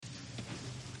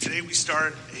Today we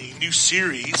start a new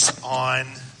series on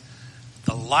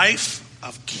the life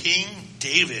of King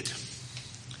David.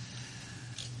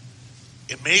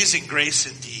 Amazing grace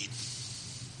indeed.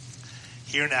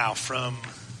 Here now from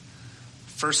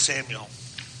 1 Samuel.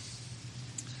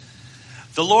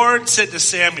 The Lord said to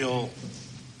Samuel,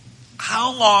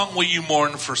 "How long will you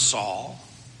mourn for Saul,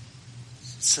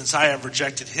 since I have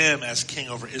rejected him as king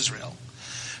over Israel?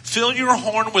 Fill your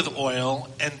horn with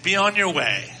oil and be on your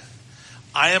way.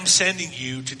 I am sending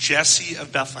you to Jesse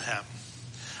of Bethlehem.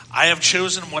 I have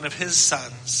chosen one of his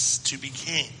sons to be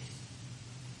king."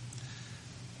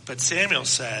 But Samuel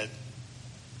said,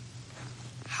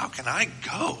 "How can I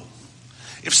go?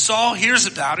 If Saul hears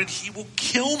about it, he will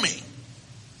kill me."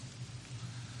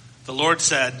 The Lord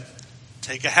said,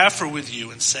 "Take a heifer with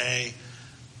you and say,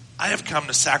 'I have come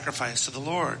to sacrifice to the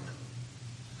Lord.'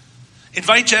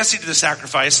 Invite Jesse to the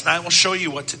sacrifice, and I will show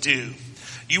you what to do.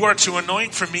 You are to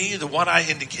anoint for me the one I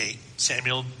indicate."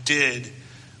 Samuel did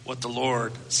what the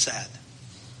Lord said.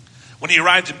 When he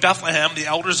arrived at Bethlehem, the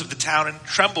elders of the town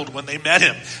trembled when they met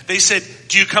him. They said,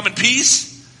 "Do you come in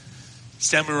peace?"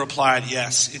 Samuel replied,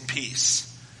 "Yes, in peace.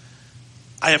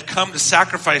 I have come to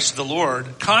sacrifice to the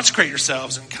Lord. Consecrate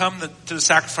yourselves and come to the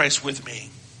sacrifice with me."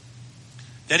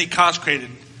 Then he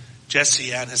consecrated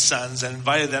Jesse and his sons and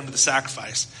invited them to the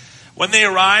sacrifice. When they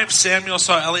arrived, Samuel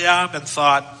saw Eliab and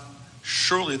thought,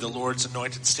 "Surely the Lord's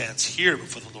anointed stands here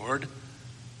before the Lord."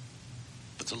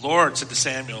 But the Lord said to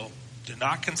Samuel, "Do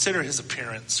not consider his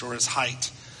appearance or his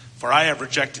height, for I have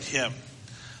rejected him.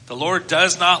 The Lord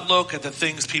does not look at the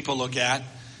things people look at.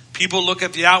 People look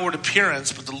at the outward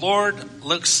appearance, but the Lord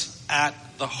looks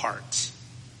at the heart."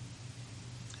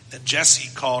 Then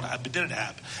Jesse called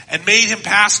Abinadab and made him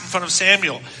pass in front of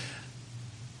Samuel.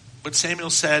 But Samuel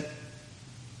said,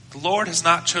 "The Lord has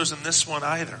not chosen this one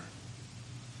either."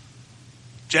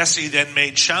 Jesse then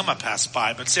made Shammah pass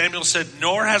by, but Samuel said,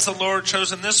 "Nor has the Lord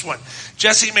chosen this one."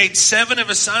 Jesse made 7 of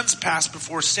his sons pass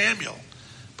before Samuel,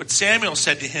 but Samuel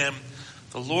said to him,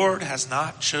 "The Lord has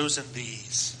not chosen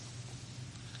these."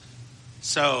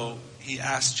 So he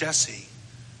asked Jesse,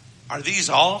 "Are these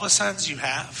all the sons you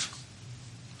have?"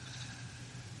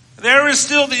 "There is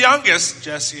still the youngest,"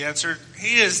 Jesse answered.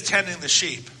 "He is tending the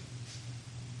sheep."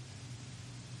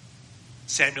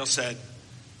 Samuel said,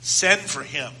 "Send for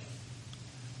him.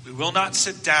 We will not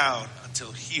sit down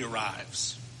until he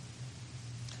arrives."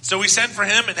 So we sent for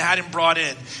him and had him brought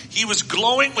in. He was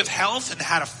glowing with health and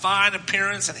had a fine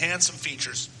appearance and handsome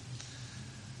features.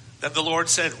 Then the Lord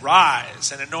said,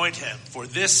 "Rise and anoint him, for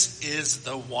this is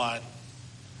the one."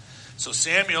 So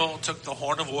Samuel took the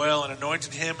horn of oil and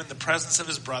anointed him in the presence of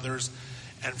his brothers.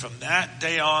 And from that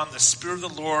day on, the Spirit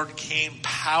of the Lord came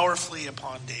powerfully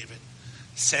upon David.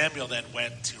 Samuel then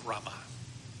went to Ramah.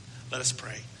 Let us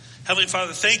pray. Heavenly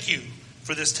Father, thank you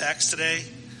for this text today.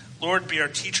 Lord, be our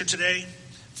teacher today.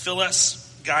 Fill us,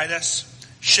 guide us,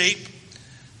 shape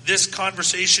this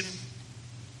conversation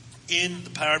in the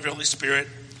power of your Holy Spirit.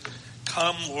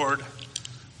 Come, Lord,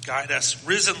 guide us.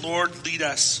 Risen Lord, lead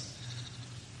us.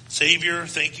 Savior,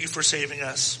 thank you for saving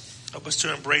us. Help us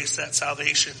to embrace that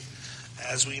salvation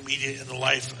as we meet it in the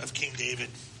life of King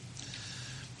David.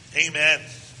 Amen.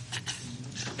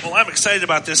 Well, I'm excited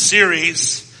about this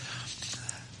series.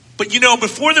 But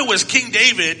before there was King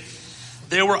David,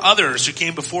 there were others who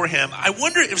came before him. I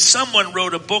wonder if someone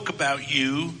wrote a book about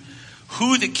you,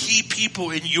 who the key people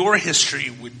in your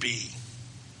history would be.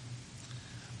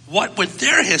 What would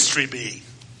their history be?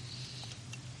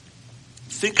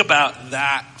 Think about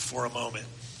that for a moment.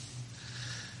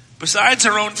 Besides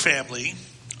our own family,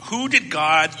 who did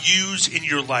God use in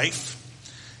your life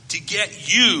to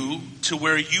get you to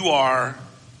where you are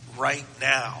right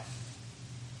now?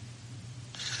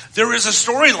 There is a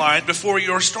storyline before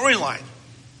your storyline.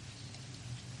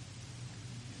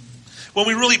 When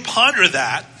we really ponder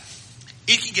that,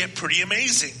 it can get pretty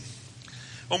amazing.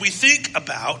 When we think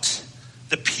about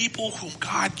the people whom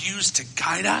God used to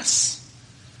guide us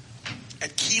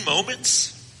at key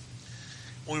moments,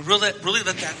 when we really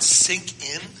let that sink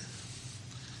in,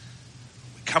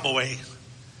 we come away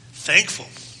thankful.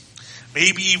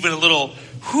 Maybe even a little,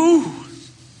 whew.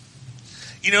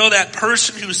 That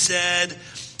person who said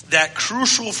that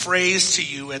crucial phrase to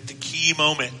you at the key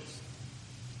moment.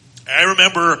 I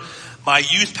remember my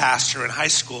youth pastor in high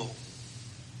school,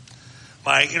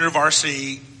 my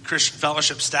InterVarsity Christian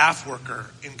Fellowship staff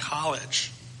worker in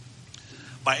college,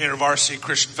 my InterVarsity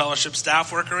Christian Fellowship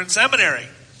staff worker in seminary,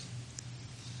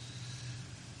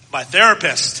 my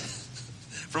therapist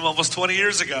from almost 20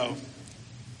 years ago.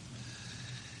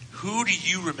 Who do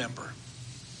you remember?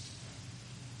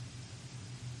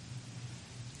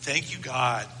 Thank you,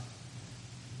 God.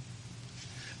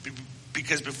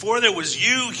 Because before there was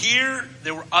you here,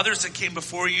 there were others that came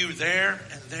before you there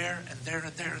and there and there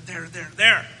and there and there and there and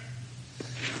there.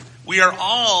 We are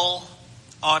all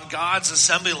on God's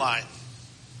assembly line.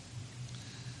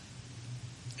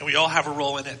 And we all have a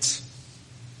role in it,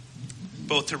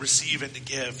 both to receive and to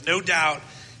give. No doubt,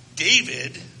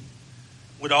 David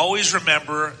would always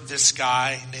remember this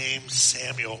guy named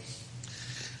Samuel.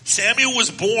 Samuel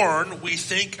was born, we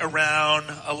think, around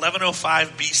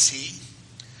 1105 BC.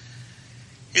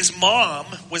 His mom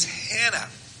was Hannah.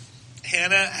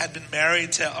 Hannah had been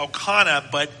married to Elkanah,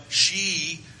 but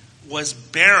she was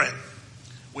barren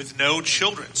with no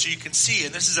children. So you can see,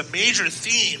 and this is a major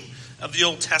theme of the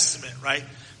Old Testament, right?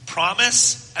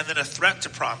 Promise and then a threat to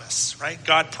promise, right?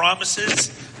 God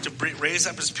promises to raise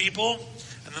up his people,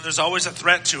 and then there's always a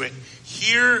threat to it.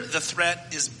 Here, the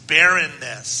threat is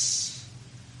barrenness.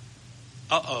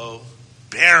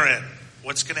 Barren.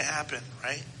 What's going to happen,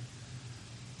 right?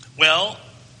 Well,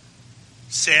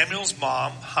 Samuel's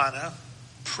mom, Hannah,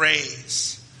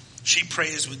 prays. She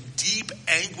prays with deep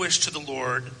anguish to the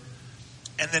Lord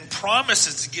and then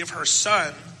promises to give her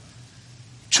son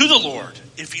to the Lord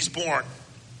if he's born.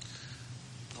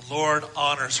 The Lord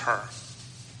honors her.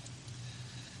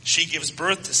 She gives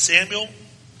birth to Samuel,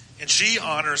 and she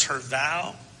honors her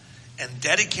vow and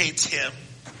dedicates him,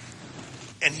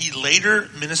 and he later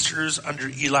ministers under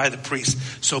Eli the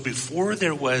priest. So before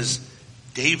there was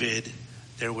David,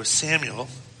 there was Samuel.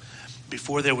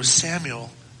 Before there was Samuel,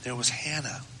 there was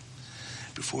Hannah.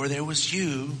 Before there was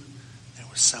you, there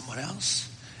was someone else,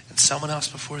 and someone else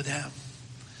before them.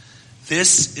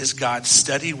 This is God's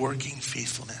steady working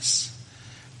faithfulness.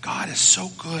 God is so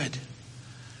good.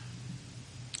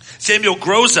 Samuel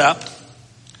grows up,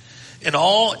 and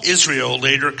all Israel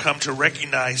later come to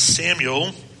recognize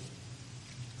Samuel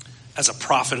as a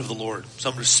prophet of the Lord,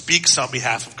 someone who speaks on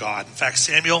behalf of God. In fact,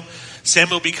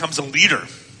 Samuel becomes a leader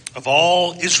of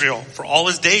all Israel for all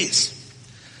his days.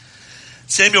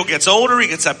 Samuel gets older, he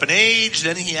gets up in age,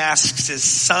 then he asks his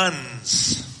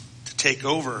sons to take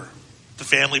over the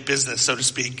family business, so to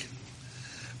speak.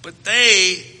 But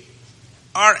they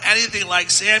aren't anything like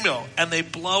Samuel, and they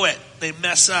blow it. They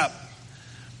mess up.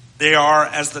 They are,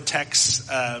 as the text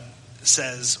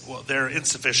says, well, they're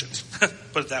insufficient.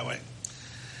 Put it that way.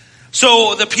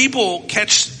 So the people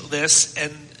catch this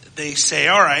and they say,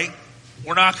 all right,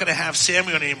 we're not going to have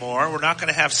Samuel anymore. We're not going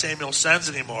to have Samuel's sons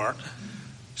anymore.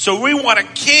 So we want a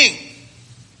king.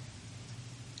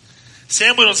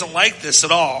 Samuel doesn't like this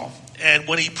at all. And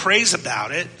when he prays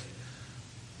about it,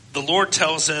 the Lord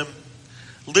tells him,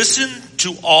 listen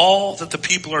to all that the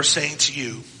people are saying to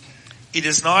you. It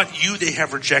is not you they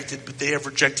have rejected, but they have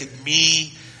rejected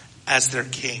me as their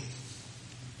king.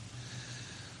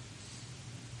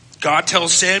 God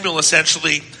tells Samuel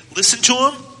essentially, listen to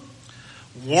them,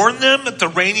 warn them that the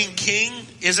reigning king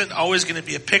isn't always going to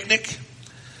be a picnic.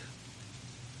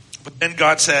 But then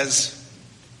God says,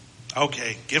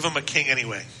 okay, give him a king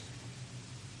anyway.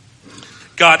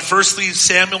 God first leads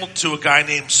Samuel to a guy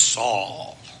named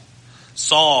Saul.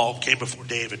 Saul came before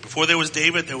David. Before there was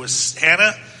David, there was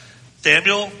Hannah,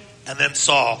 Samuel, and then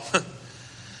Saul.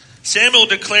 Samuel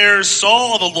declares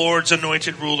Saul the Lord's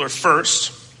anointed ruler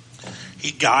first. He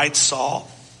guides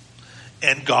Saul,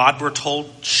 and God, we're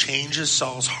told, changes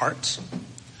Saul's heart,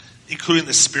 including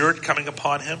the Spirit coming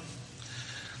upon him.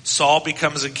 Saul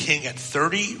becomes a king at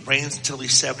 30, reigns until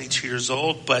he's 72 years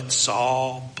old, but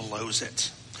Saul blows it.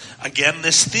 Again,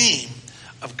 this theme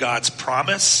of God's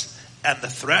promise and the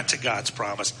threat to God's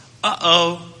promise.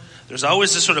 There's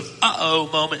always this sort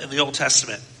of moment in the Old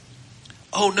Testament.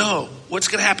 Oh no, what's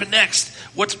going to happen next?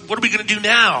 What are we going to do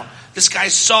now? This guy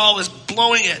Saul is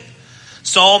blowing it.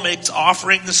 Saul makes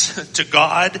offerings to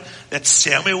God that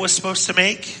Samuel was supposed to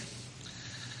make.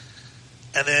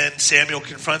 And then Samuel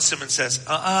confronts him and says,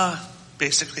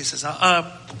 basically says,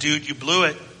 dude, you blew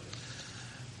it.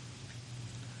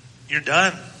 You're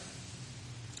done.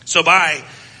 So by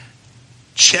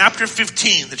chapter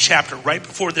 15, the chapter right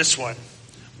before this one,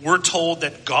 we're told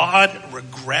that God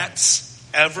regrets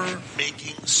ever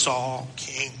making Saul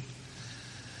king.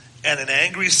 And an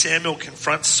angry Samuel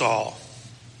confronts Saul.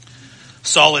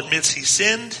 Saul admits he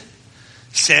sinned.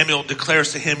 Samuel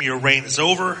declares to him, your reign is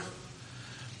over.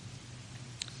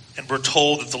 And we're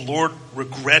told that the Lord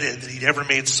regretted that he'd ever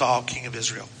made Saul king of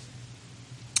Israel.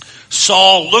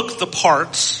 Saul looked the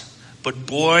part, but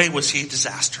boy, was he a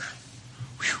disaster.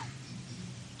 Whew.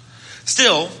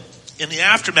 Still, in the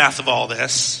aftermath of all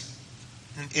this,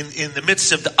 in the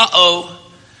midst of the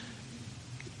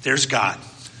there's God.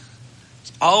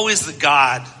 It's always the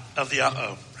God of the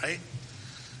right?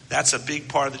 That's a big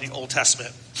part of the Old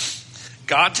Testament.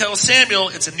 God tells Samuel,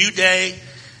 it's a new day.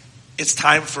 it's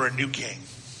time for a new king.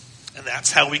 And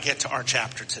that's how we get to our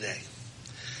chapter today.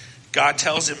 God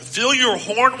tells him, fill your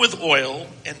horn with oil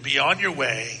and be on your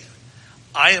way.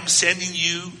 I am sending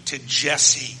you to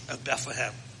Jesse of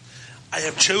Bethlehem. I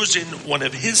have chosen one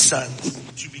of his sons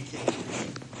to be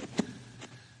king.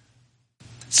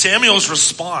 Samuel's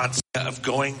response of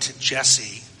going to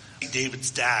Jesse,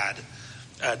 David's dad,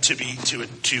 to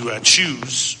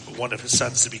choose one of his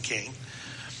sons to be king.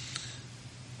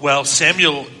 Well,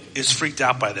 Samuel is freaked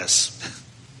out by this.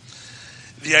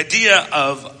 The idea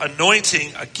of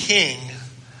anointing a king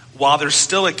while there's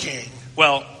still a king.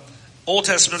 Well, Old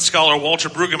Testament scholar Walter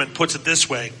Brueggemann puts it this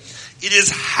way. It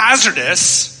is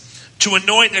hazardous to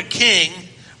anoint a king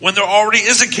when there already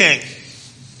is a king.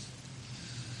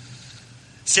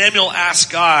 Samuel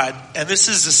asked God, and this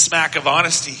is a smack of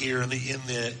honesty here in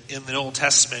the Old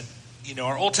Testament. You know,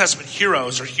 our Old Testament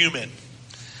heroes are human.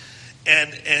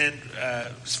 And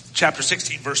chapter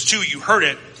 16, verse 2, you heard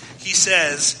it. He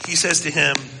says to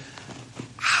him,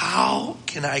 how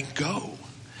can I go?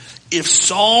 If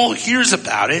Saul hears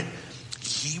about it,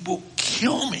 he will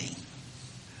kill me.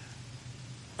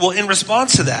 Well, in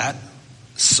response to that,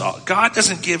 God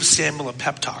doesn't give Samuel a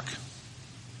pep talk.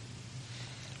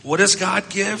 What does God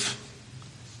give?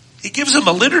 He gives him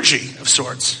a liturgy of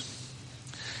sorts.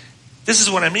 This is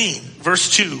what I mean.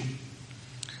 Verse 2.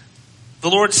 The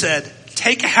Lord said,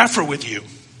 take a heifer with you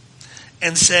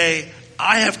and say,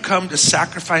 I have come to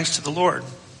sacrifice to the Lord.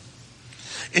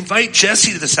 Invite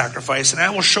Jesse to the sacrifice and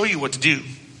I will show you what to do.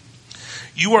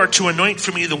 You are to anoint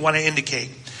for me the one I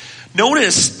indicate.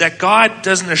 Notice that God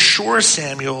doesn't assure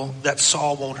Samuel that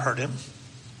Saul won't hurt him.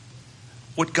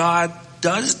 What God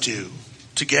does do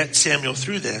to get Samuel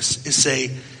through this is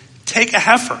say, take a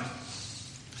heifer.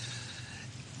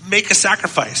 Make a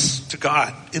sacrifice to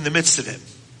God in the midst of it.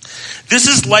 This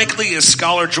is likely, as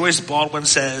scholar Joyce Baldwin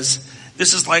says,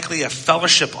 this is likely a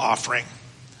fellowship offering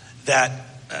that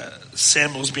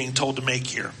Samuel's being told to make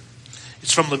here.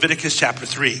 It's from Leviticus chapter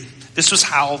 3. This was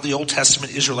how the Old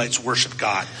Testament Israelites worshiped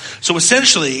God. So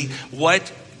essentially,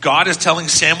 what God is telling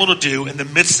Samuel to do in the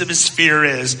midst of his fear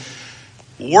is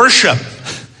worship.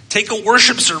 Take a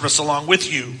worship service along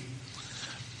with you.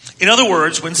 In other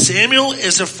words, when Samuel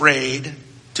is afraid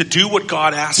to do what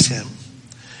God asks him,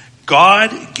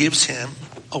 God gives him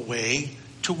a way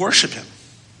to worship him.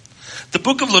 The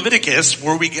book of Leviticus,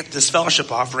 where we get this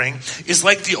fellowship offering, is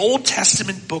like the Old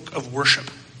Testament book of worship.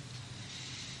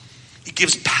 It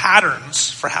gives patterns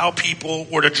for how people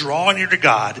were to draw near to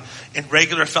God in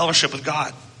regular fellowship with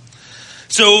God.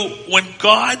 So when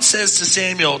God says to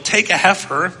Samuel, take a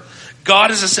heifer,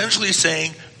 God is essentially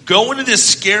saying, go into this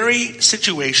scary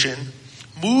situation,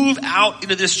 move out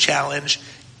into this challenge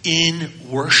in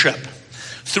worship,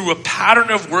 through a pattern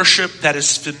of worship that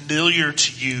is familiar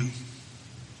to you.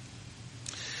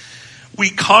 We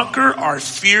conquer our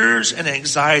fears and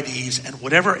anxieties and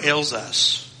whatever ails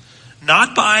us,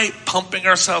 not by pumping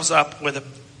ourselves up with a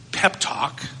pep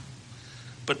talk,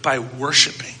 but by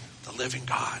worshiping the living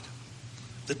God,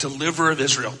 the deliverer of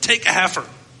Israel. Take a heifer.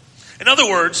 In other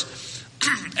words,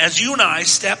 as you and I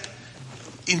step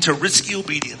into risky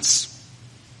obedience,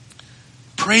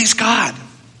 praise God.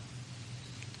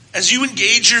 As you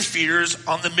engage your fears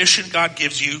on the mission God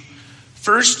gives you,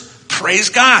 first, praise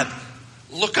God.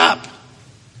 Look up.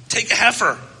 Take a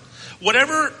heifer.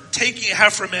 Whatever taking a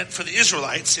heifer meant for the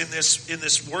Israelites in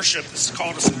this worship, this is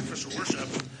called a sacrificial worship,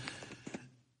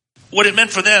 what it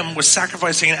meant for them was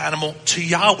sacrificing an animal to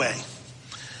Yahweh.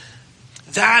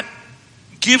 That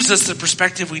gives us the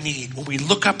perspective we need. When we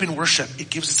look up in worship, it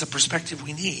gives us the perspective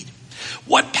we need.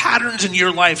 What patterns in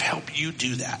your life help you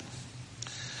do that?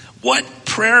 What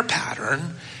prayer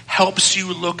pattern helps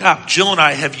you look up? Jill and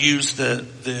I have used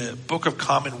the Book of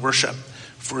Common Worship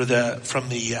from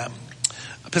the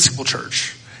Episcopal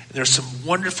Church. And there's some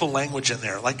wonderful language in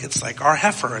there. It's like our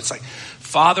heifer. It's like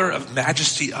Father of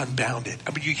Majesty Unbounded.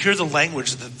 I mean, you hear the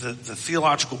language, the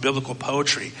theological biblical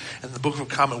poetry in the Book of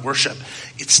Common Worship.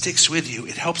 It sticks with you.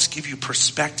 It helps give you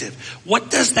perspective.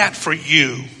 What does that for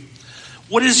you?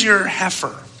 What is your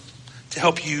heifer to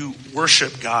help you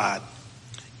worship God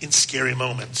in scary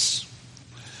moments?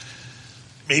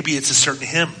 Maybe it's a certain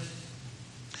hymn.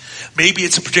 Maybe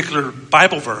it's a particular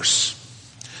Bible verse.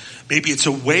 Maybe it's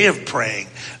a way of praying.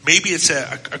 Maybe it's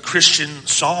a Christian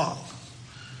song.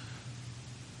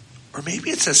 Or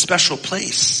maybe it's a special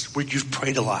place where you've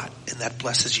prayed a lot and that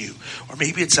blesses you. Or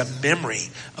maybe it's a memory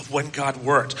of when God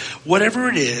worked. Whatever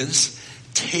it is,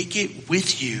 take it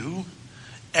with you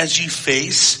as you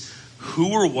face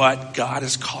who or what God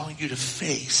is calling you to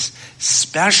face,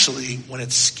 especially when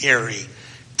it's scary.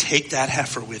 Take that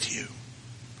heifer with you.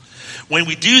 When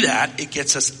we do that, it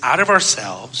gets us out of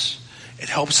ourselves, It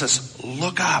helps us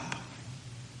look up,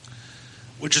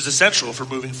 which is essential for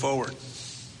moving forward.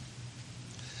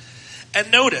 And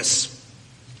notice,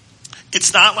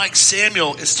 it's not like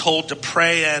Samuel is told to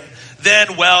pray and then,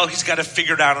 he's got to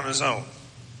figure it out on his own.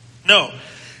 No,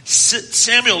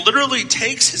 Samuel literally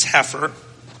takes his heifer,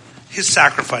 his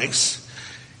sacrifice,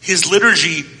 his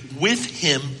liturgy with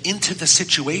him into the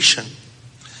situation.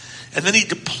 And then he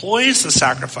deploys the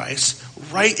sacrifice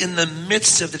right in the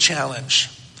midst of the challenge.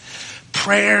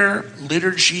 Prayer,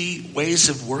 liturgy, ways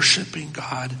of worshiping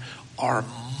God are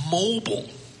mobile.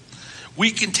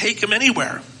 We can take them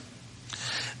anywhere.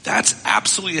 That's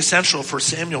absolutely essential for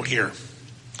Samuel here.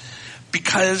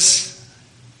 Because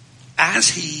as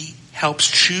he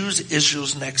helps choose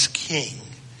Israel's next king,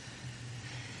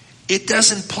 it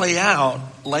doesn't play out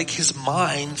like his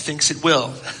mind thinks it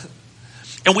will.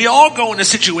 And we all go into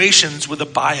situations with a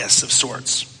bias of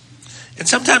sorts. And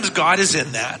sometimes God is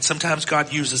in that. Sometimes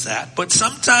God uses that. But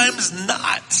sometimes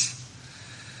not.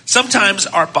 Sometimes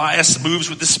our bias moves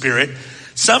with the Spirit.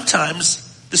 Sometimes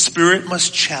the Spirit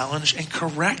must challenge and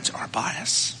correct our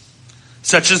bias.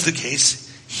 Such is the case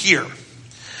here.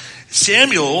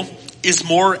 Samuel is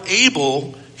more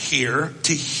able here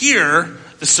to hear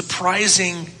the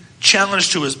surprising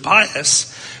challenge to his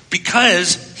bias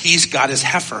because he's got his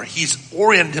heifer. He's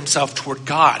oriented himself toward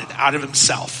God and out of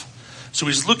himself. So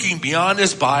he's looking beyond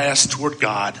his bias toward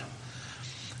God.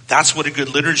 That's what a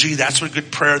good liturgy, that's what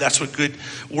good prayer, that's what good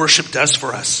worship does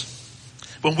for us.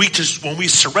 When we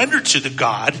surrender to the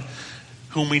God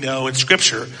whom we know in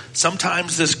Scripture,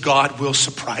 sometimes this God will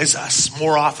surprise us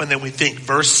more often than we think.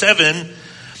 Verse 7,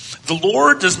 the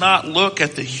Lord does not look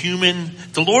at the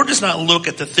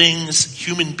things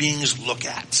human beings look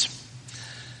at.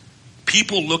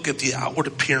 People look at the outward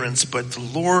appearance, but the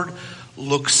Lord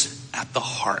looks at the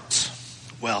heart.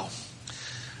 Well,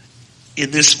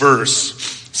 in this verse,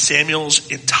 Samuel's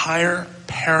entire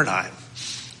paradigm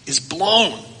is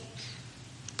blown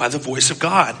by the voice of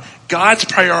God. God's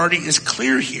priority is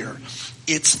clear here.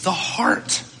 It's the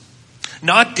heart.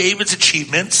 Not David's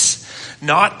achievements,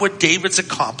 not what David's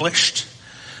accomplished,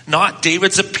 not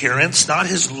David's appearance, not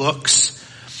his looks.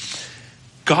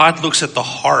 God looks at the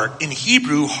heart. In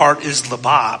Hebrew, heart is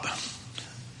labab.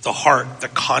 The heart, the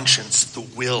conscience, the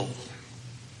will.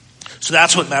 So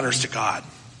that's what matters to God.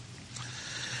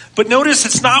 But notice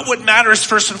it's not what matters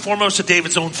first and foremost to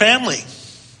David's own family.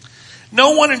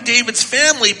 No one in David's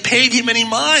family paid him any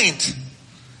mind.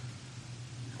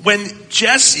 When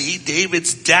Jesse,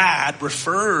 David's dad,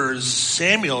 refers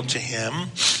Samuel to him,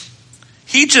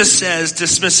 he just says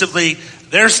dismissively,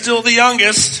 they're still the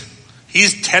youngest.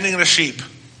 He's tending the sheep.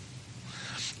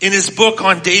 In his book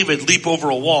on David, Leap Over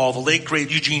a Wall, the late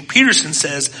great Eugene Peterson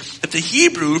says that the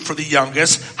Hebrew for the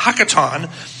youngest,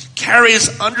 Hakaton,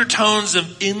 carries undertones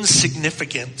of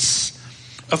insignificance,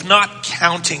 of not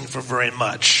counting for very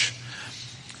much.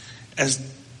 As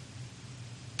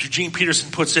Eugene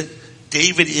Peterson puts it,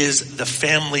 David is the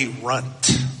family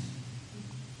runt.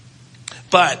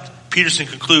 But Peterson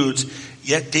concludes,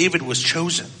 yet David was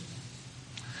chosen.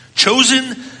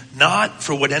 Chosen not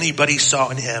for what anybody saw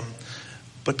in him,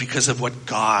 but because of what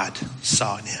God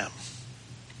saw in him.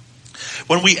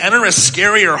 When we enter a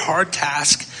scary or hard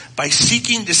task by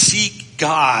seeking to seek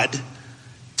God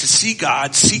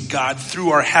through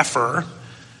our heifer,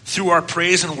 through our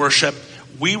praise and worship,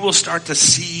 we will start to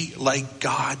see like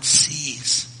God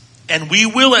sees. And we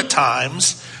will at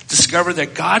times discover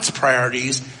that God's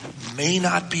priorities may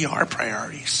not be our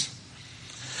priorities.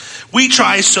 We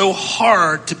try so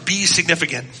hard to be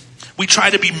significant. We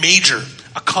try to be major,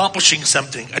 accomplishing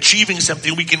something, achieving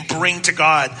something we can bring to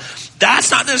God. That's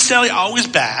not necessarily always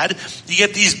bad. You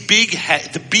get these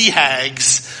the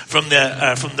BHAGs from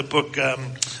the book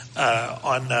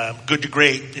on Good to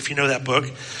Great, if you know that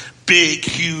book. Big,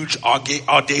 huge,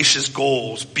 audacious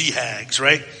goals, BHAGs,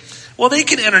 right? Well, they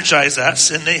can energize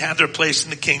us, and they have their place in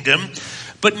the kingdom.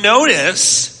 But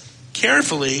notice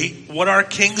carefully what our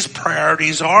king's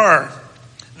priorities are.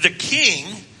 The king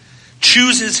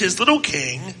chooses his little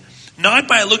king not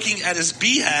by looking at his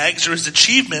BHAGs or his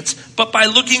achievements, but by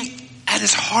looking at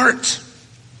his heart.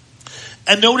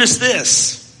 And notice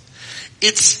this.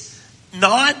 It's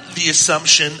not the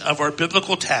assumption of our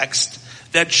biblical text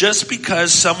that just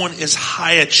because someone is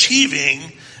high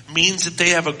achieving means that they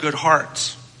have a good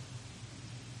heart.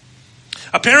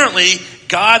 Apparently,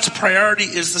 God's priority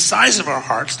is the size of our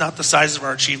hearts, not the size of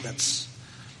our achievements.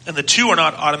 And the two are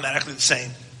not automatically the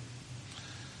same.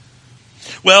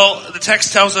 Well, the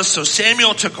text tells us, so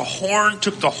Samuel took the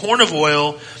horn of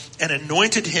oil and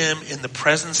anointed him in the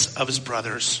presence of his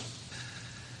brothers.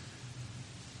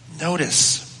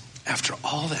 Notice, after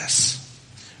all this,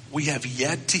 we have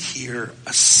yet to hear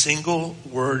a single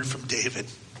word from David.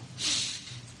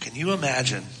 Can you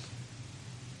imagine?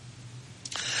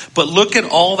 But look at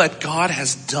all that God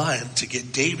has done to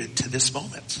get David to this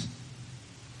moment.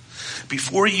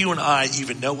 Before you and I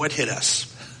even know what hit us,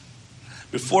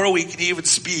 before we can even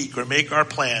speak or make our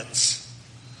plans.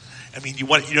 I mean, you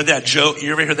know that joke?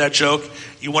 You ever heard that joke?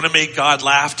 You want to make God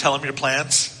laugh, tell him your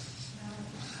plans?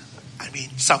 I mean,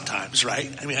 sometimes, right?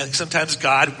 I mean, I think sometimes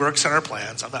God works on our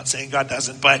plans. I'm not saying God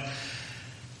doesn't, but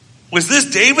was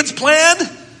this David's plan?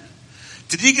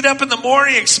 Did he get up in the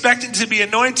morning expecting to be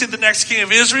anointed the next king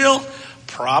of Israel?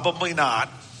 Probably not.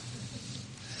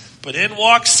 But in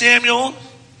walked Samuel.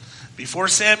 Before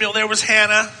Samuel, there was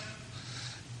Hannah.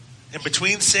 And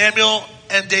between Samuel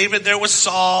and David, there was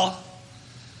Saul.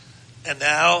 And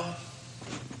now,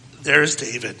 there's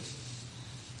David.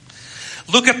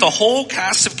 Look at the whole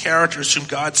cast of characters whom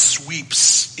God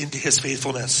sweeps into his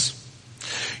faithfulness.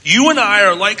 You and I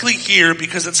are likely here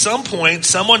because at some point,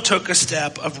 someone took a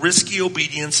step of risky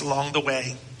obedience along the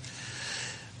way.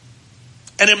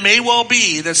 And it may well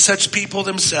be that such people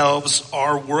themselves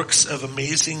are works of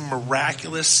amazing,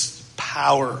 miraculous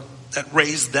power that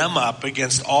raised them up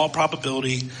against all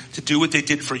probability to do what they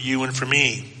did for you and for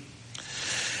me.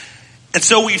 And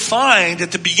so we find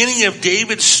at the beginning of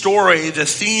David's story, the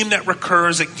theme that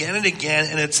recurs again and again,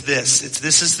 and it's this.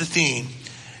 This is the theme.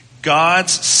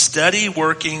 God's steady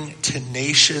working,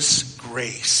 tenacious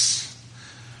grace.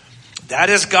 That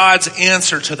is God's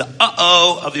answer to the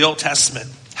uh-oh of the Old Testament.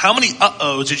 How many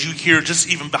uh-ohs did you hear just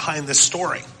even behind this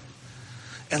story?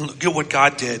 And look at what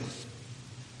God did.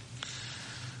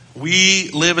 We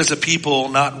live as a people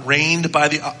not reigned by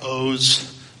the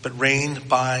uh-ohs, but reigned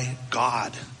by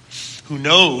God, who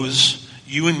knows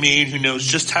you and me, and who knows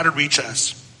just how to reach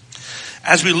us.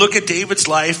 As we look at David's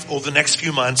life over the next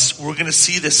few months, we're going to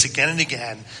see this again and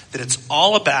again, that it's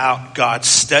all about God's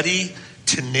steady,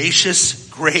 tenacious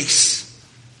grace.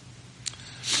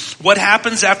 What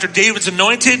happens after David's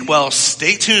anointed? Well,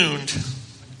 stay tuned.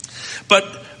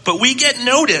 But we get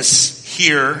notice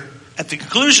here at the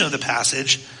conclusion of the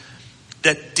passage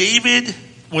that David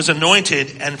was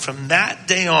anointed, and from that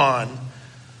day on,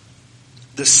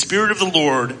 the Spirit of the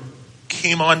Lord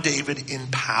came on David in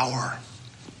power.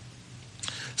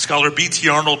 Scholar B.T.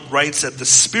 Arnold writes that the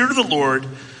Spirit of the Lord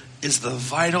is the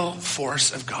vital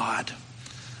force of God,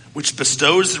 which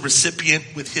bestows the recipient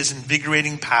with his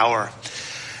invigorating power.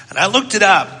 And I looked it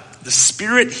up. The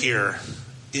Spirit here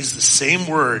is the same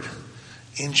word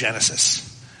in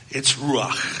Genesis. It's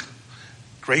ruach.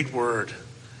 Great word.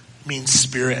 It means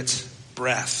spirit,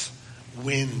 breath,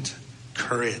 wind,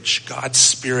 courage. God's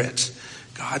Spirit,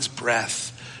 God's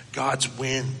breath, God's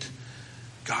wind,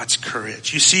 God's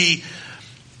courage. You see,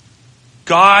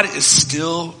 God is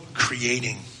still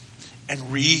creating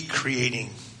and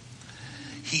recreating.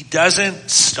 He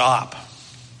doesn't stop.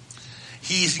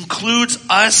 He includes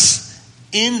us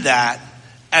in that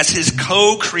as his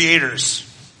co-creators.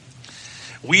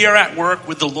 We are at work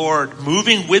with the Lord,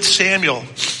 moving with Samuel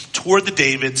toward the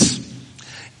Davids,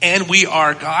 and we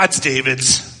are God's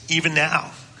Davids even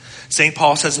now. St.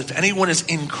 Paul says, if anyone is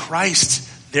in Christ,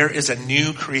 there is a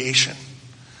new creation.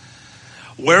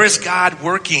 Where is God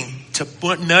working to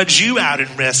nudge you out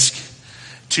in risk,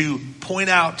 to point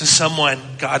out to someone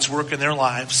God's work in their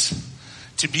lives,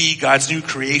 to be God's new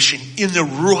creation in the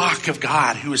Ruach of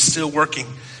God, who is still working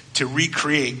to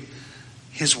recreate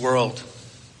his world?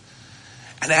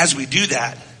 And as we do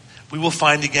that, we will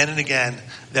find again and again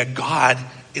that God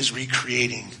is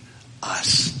recreating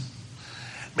us.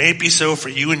 May it be so for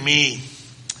you and me.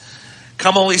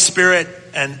 Come, Holy Spirit,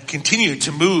 and continue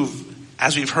to move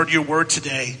as we've heard your word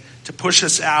today, to push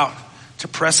us out, to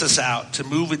press us out, to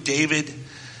move with David,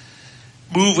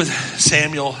 move with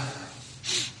Samuel.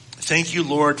 Thank you,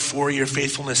 Lord, for your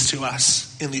faithfulness to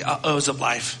us in the uh-ohs of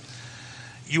life.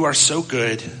 You are so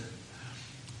good.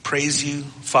 Praise you,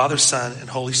 Father, Son, and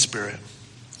Holy Spirit.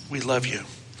 We love you.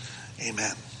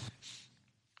 Amen.